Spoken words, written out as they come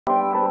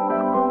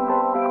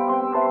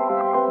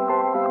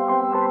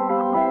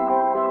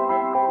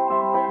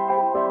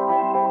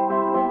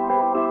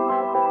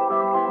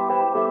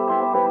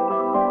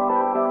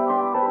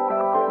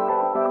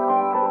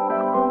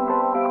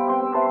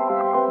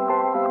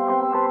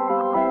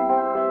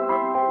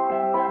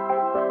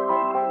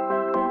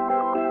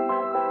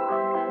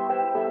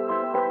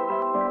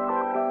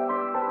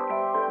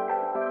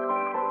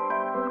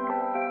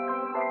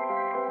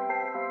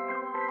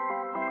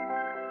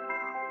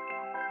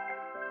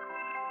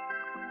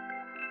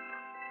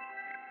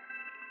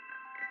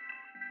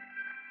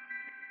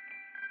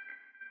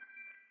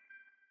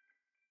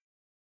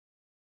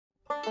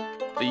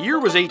The year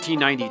was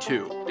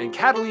 1892, and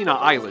Catalina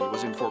Island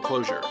was in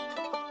foreclosure.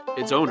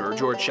 Its owner,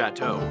 George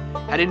Shatto,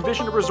 had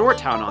envisioned a resort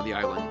town on the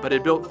island, but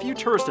had built few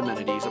tourist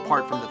amenities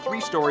apart from the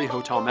three-story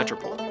Hotel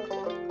Metropole.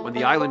 When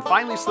the island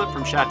finally slipped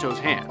from Shatto's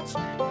hands,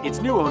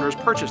 its new owners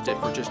purchased it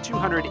for just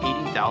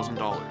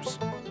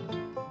 $280,000.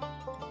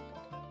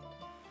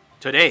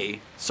 Today,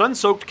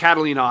 sun-soaked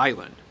Catalina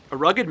Island, a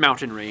rugged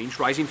mountain range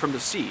rising from the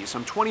sea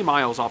some 20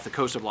 miles off the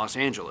coast of Los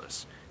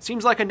Angeles,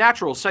 seems like a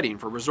natural setting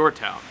for a resort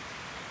town.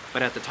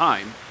 But at the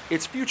time,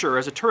 its future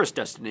as a tourist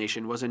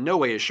destination was in no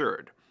way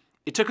assured.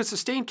 It took a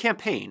sustained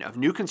campaign of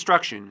new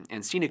construction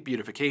and scenic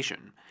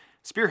beautification,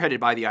 spearheaded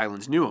by the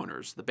island's new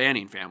owners, the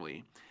Banning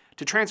family,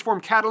 to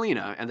transform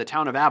Catalina and the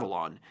town of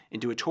Avalon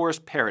into a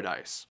tourist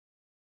paradise.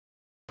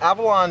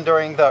 Avalon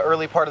during the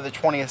early part of the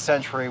 20th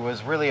century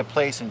was really a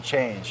place in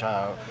change,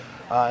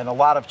 and a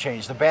lot of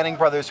change. The Banning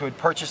brothers, who had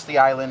purchased the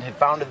island, had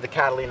founded the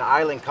Catalina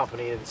Island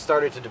Company and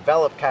started to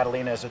develop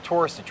Catalina as a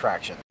tourist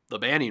attraction. The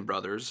Banning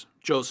brothers,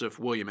 Joseph,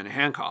 William, and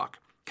Hancock,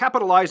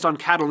 capitalized on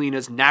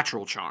Catalina's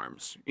natural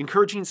charms,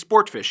 encouraging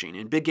sport fishing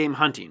and big game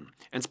hunting,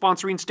 and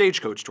sponsoring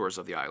stagecoach tours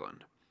of the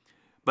island.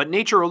 But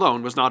nature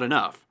alone was not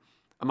enough.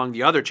 Among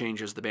the other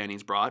changes the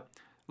Bannings brought,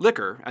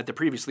 liquor at the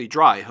previously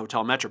dry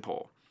Hotel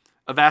Metropole,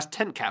 a vast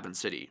tent cabin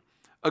city,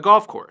 a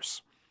golf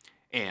course,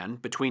 and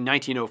between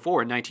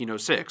 1904 and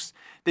 1906,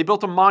 they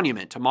built a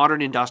monument to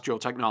modern industrial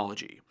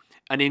technology,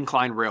 an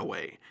Incline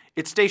railway,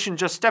 its station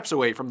just steps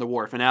away from the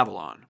wharf in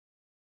Avalon.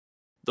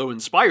 Though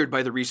inspired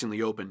by the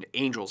recently opened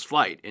Angel's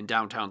Flight in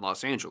downtown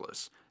Los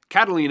Angeles,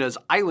 Catalina's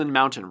Island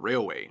Mountain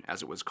Railway,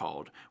 as it was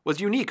called, was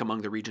unique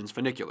among the region's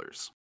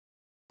funiculars.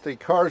 The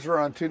cars were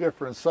on two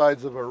different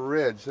sides of a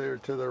ridge. They were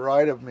to the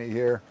right of me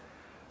here,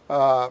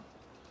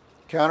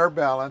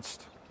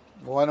 counterbalanced.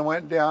 One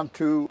went down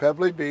to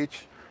Pebbly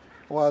Beach,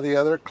 while the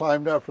other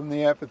climbed up from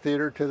the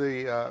amphitheater to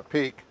the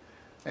peak,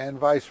 and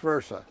vice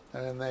versa,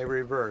 and then they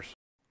reversed.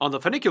 On the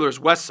funicular's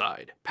west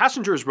side,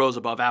 passengers rose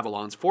above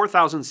Avalon's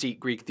 4,000-seat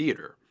Greek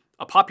Theater,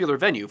 a popular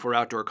venue for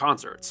outdoor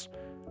concerts.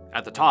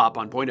 At the top,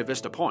 on Buena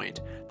Vista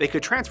Point, they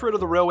could transfer to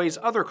the railway's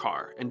other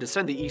car and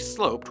descend the east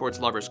slope towards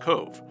Lover's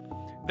Cove.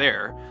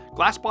 There,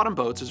 glass-bottom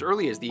boats as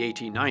early as the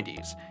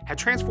 1890s had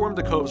transformed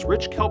the cove's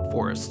rich kelp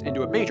forests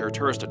into a major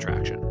tourist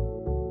attraction.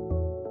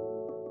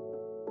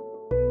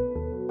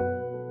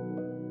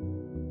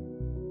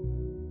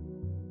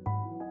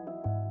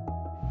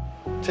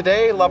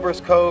 Today,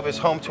 Lover's Cove is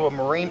home to a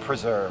marine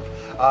preserve.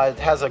 It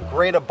has a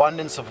great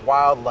abundance of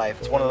wildlife.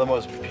 It's one of the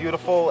most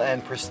beautiful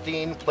and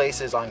pristine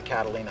places on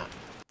Catalina.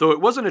 Though it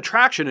was an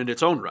attraction in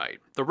its own right,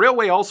 the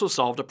railway also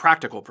solved a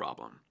practical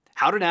problem: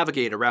 how to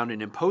navigate around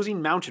an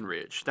imposing mountain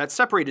ridge that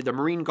separated the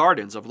marine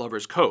gardens of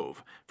Lover's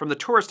Cove from the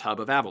tourist hub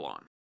of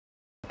Avalon.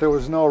 There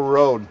was no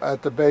road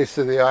at the base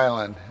of the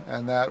island,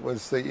 and that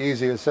was the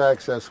easiest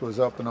access was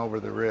up and over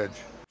the ridge.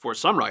 For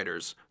some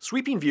riders,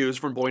 sweeping views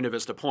from Buena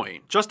Vista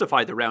Point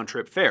justified the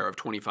round-trip fare of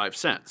 25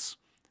 cents.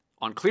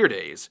 On clear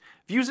days,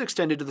 views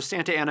extended to the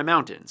Santa Ana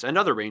Mountains and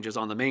other ranges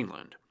on the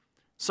mainland.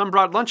 Some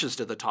brought lunches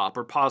to the top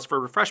or paused for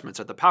refreshments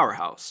at the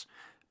powerhouse,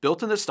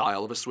 built in the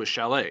style of a Swiss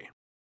chalet.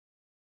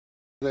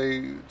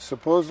 They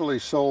supposedly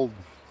sold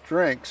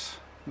drinks,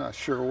 not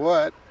sure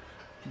what,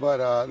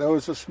 but there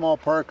was a small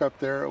park up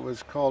there. It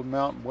was called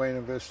Mount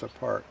Buena Vista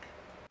Park.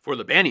 For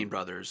the Banning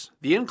brothers,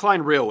 the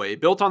Incline Railway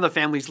built on the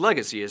family's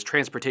legacy as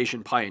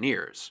transportation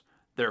pioneers.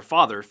 Their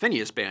father,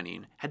 Phineas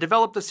Banning, had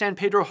developed the San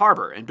Pedro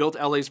Harbor and built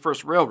LA's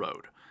first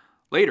railroad.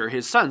 Later,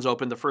 his sons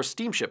opened the first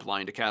steamship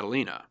line to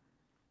Catalina.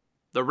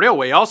 The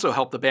railway also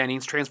helped the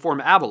Bannings transform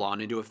Avalon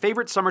into a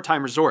favorite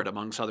summertime resort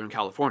among Southern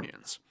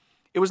Californians.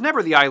 It was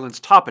never the island's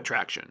top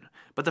attraction,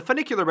 but the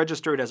funicular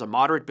registered as a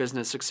moderate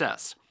business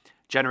success,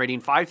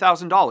 generating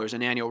 $5,000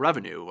 in annual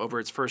revenue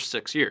over its first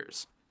 6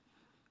 years.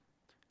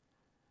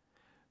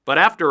 But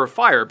after a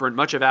fire burnt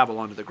much of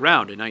Avalon to the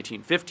ground in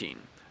 1915,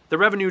 the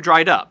revenue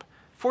dried up,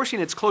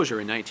 forcing its closure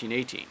in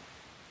 1918.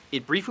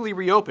 It briefly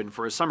reopened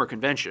for a summer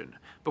convention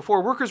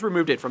before workers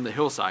removed it from the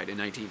hillside in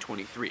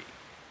 1923.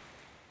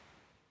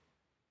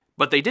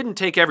 But they didn't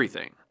take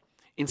everything.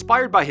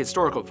 Inspired by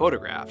historical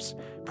photographs,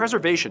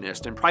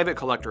 preservationist and private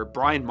collector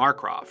Brian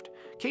Marcroft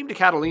came to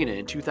Catalina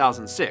in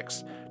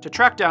 2006 to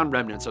track down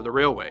remnants of the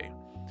railway.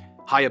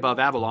 High above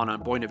Avalon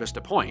on Buena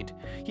Vista Point,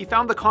 he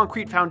found the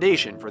concrete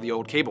foundation for the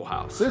old cable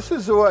house. This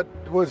is what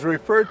was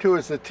referred to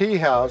as the tea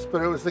house,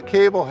 but it was the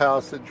cable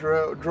house that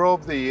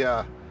drove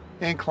the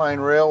Incline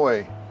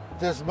Railway.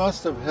 This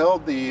must have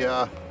held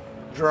the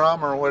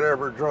drum or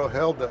whatever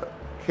held the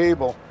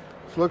cable.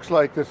 It looks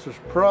like this is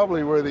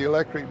probably where the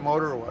electric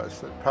motor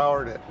was that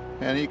powered it.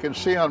 And you can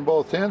see on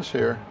both ends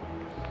here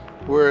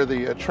where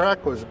the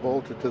track was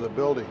bolted to the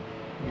building.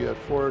 You got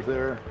 4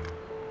 there,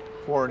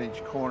 4 in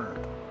each corner.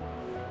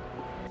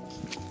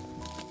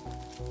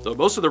 Though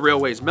most of the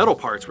railway's metal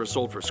parts were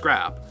sold for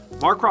scrap,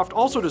 Marcroft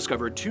also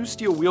discovered 2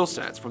 steel wheel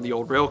sets from the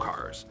old rail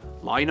cars,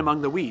 lying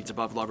among the weeds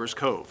above Lover's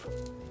Cove.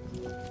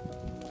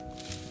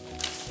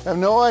 I have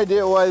no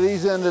idea why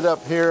these ended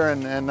up here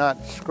and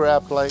not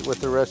scrapped like with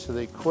the rest of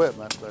the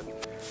equipment, but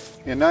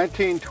in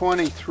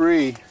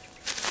 1923,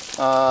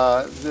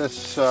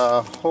 This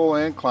whole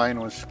incline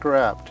was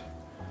scrapped,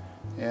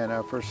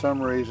 and for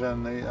some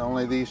reason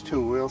only these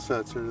two wheel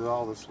sets are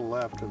all that's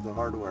left of the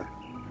hardware.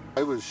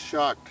 I was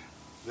shocked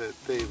that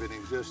they even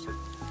existed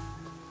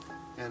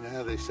and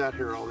how they sat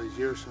here all these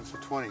years since the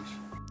 20s.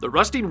 The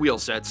rusting wheel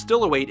sets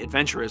still await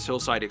adventurous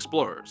hillside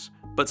explorers,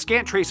 but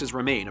scant traces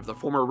remain of the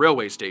former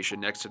railway station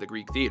next to the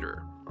Greek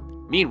Theater.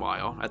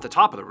 Meanwhile, at the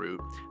top of the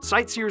route,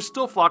 sightseers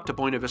still flock to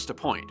Buena Vista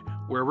Point,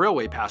 where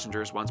railway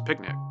passengers once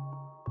picnicked.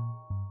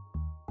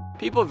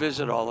 People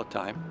visit all the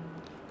time.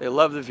 They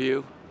love the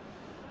view.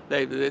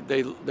 They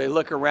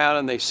look around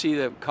and they see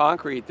the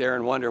concrete there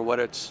and wonder what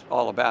it's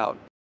all about.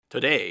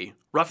 Today,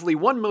 roughly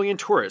 1 million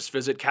tourists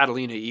visit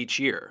Catalina each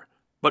year,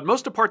 but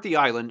most depart the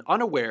island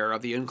unaware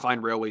of the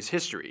Incline Railway's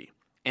history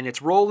and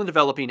its role in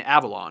developing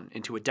Avalon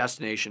into a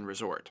destination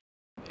resort.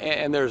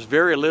 And there's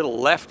very little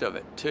left of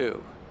it,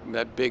 too.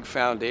 That big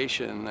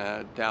foundation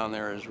down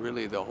there is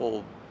really the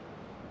whole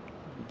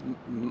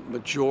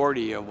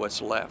majority of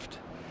what's left.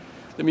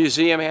 The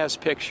museum has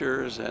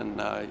pictures,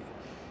 but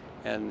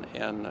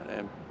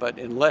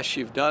unless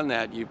you've done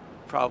that, you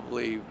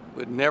probably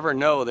would never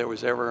know there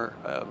was ever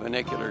a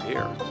vernacular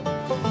here.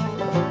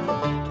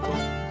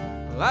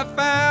 Well, I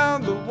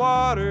found the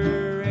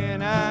water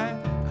and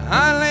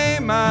I lay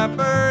my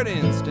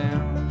burdens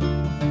down.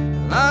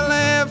 Well, I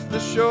left the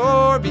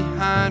shore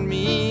behind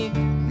me,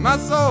 my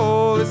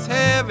soul is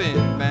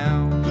heaven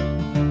bound.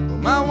 Well,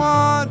 my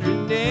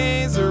wandering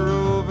days are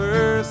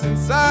over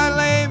since I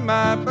laid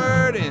my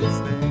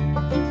burdens there.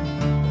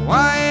 Oh,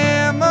 I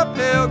am a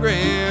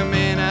pilgrim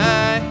and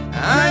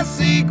I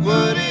seek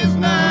what is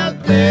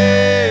not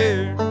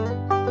there.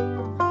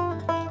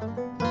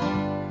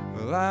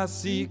 Well, I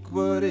seek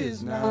what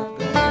is not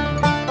there.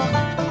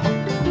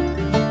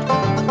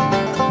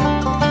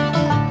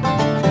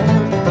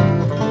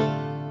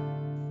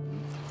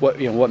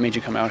 What made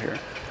you come out here?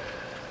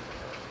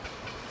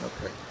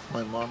 Okay,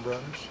 my mom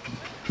brought us.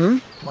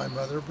 My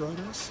mother brought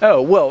us.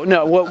 Oh, well,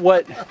 no,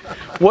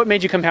 what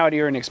made you come out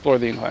here and explore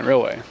the Incline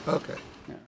Railway? Okay.